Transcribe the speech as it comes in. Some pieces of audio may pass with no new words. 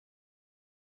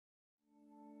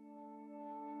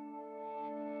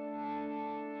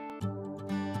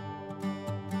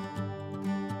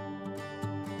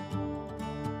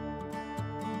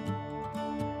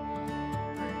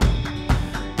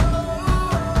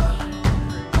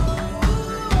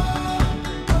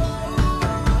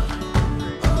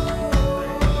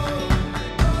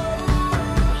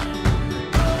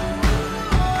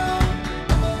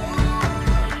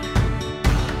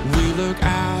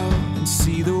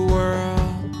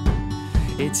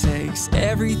it takes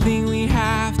everything we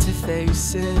have to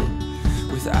face it.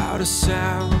 Without a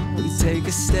sound, we take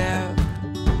a step.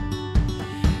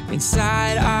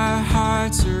 Inside our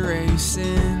hearts are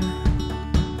racing.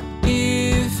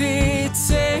 If it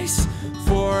takes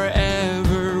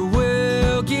forever,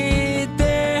 we'll get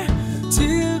there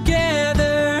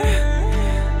together.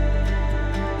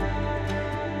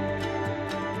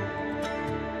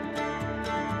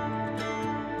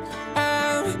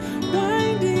 I'm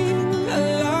winding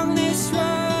along this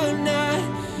road, not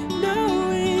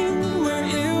knowing where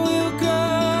it will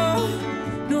go.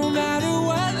 No matter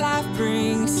what life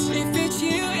brings, if it's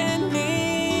you and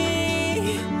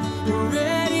me, we're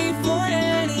ready for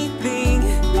anything.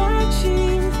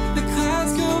 Watching the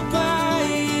clouds go by,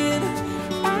 in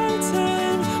our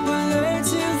time we'll learn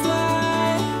to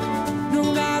fly. No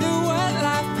matter what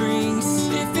life brings,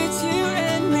 if it's you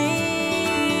and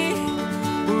me,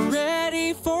 we're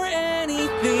ready for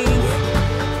anything.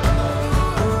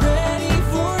 We're ready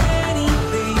for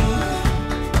anything.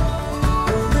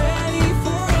 We're ready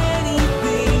for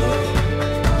anything.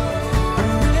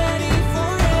 We're ready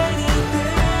for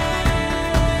anything.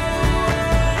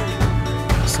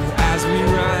 So as we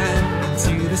run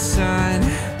into the sun,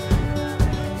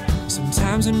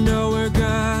 sometimes I know we're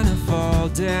gonna fall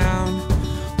down.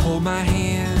 Hold my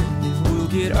hand and we'll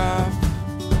get up.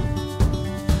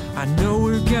 I know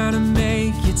we're gonna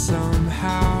make it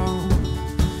somehow.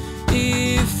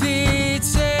 If it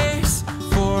takes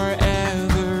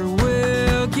forever,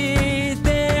 we'll get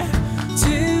there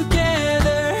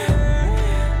together.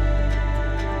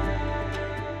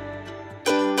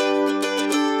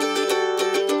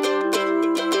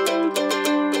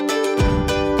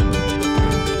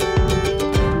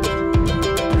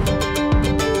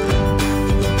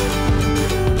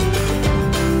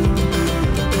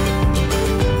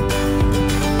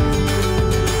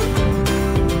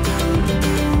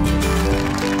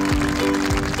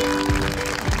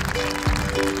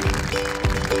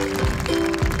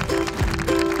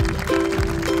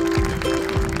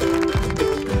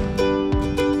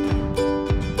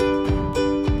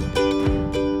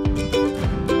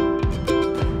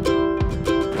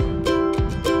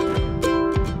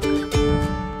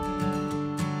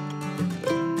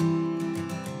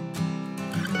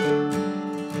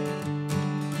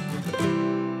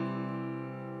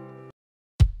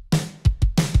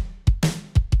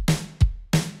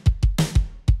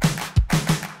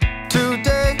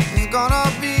 Today is gonna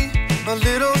be a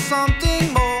little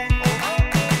something more.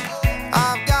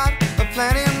 I've got a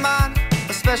plan in mind,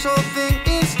 a special thing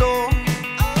in store.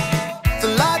 The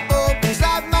light bulb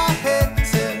inside my head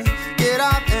says, get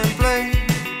out and play,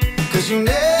 'cause you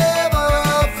never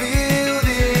feel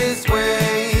this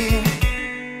way.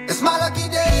 It's my lucky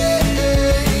day.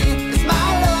 It's my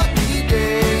lucky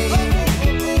day.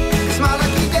 It's my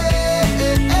lucky day.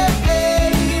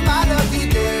 My lucky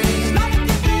day.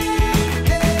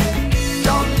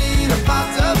 Don't need a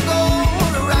pot of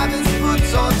gold, a rabbit's foot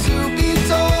or to be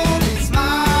told. It's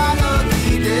my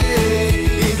lucky day.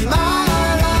 It's my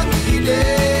lucky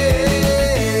day.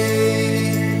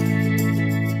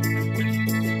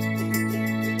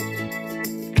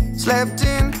 Slept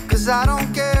in 'cause I don't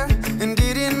care and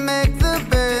didn't make the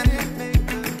bed.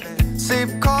 Sip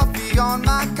coffee on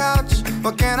my couch,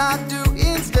 what can I do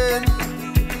instead?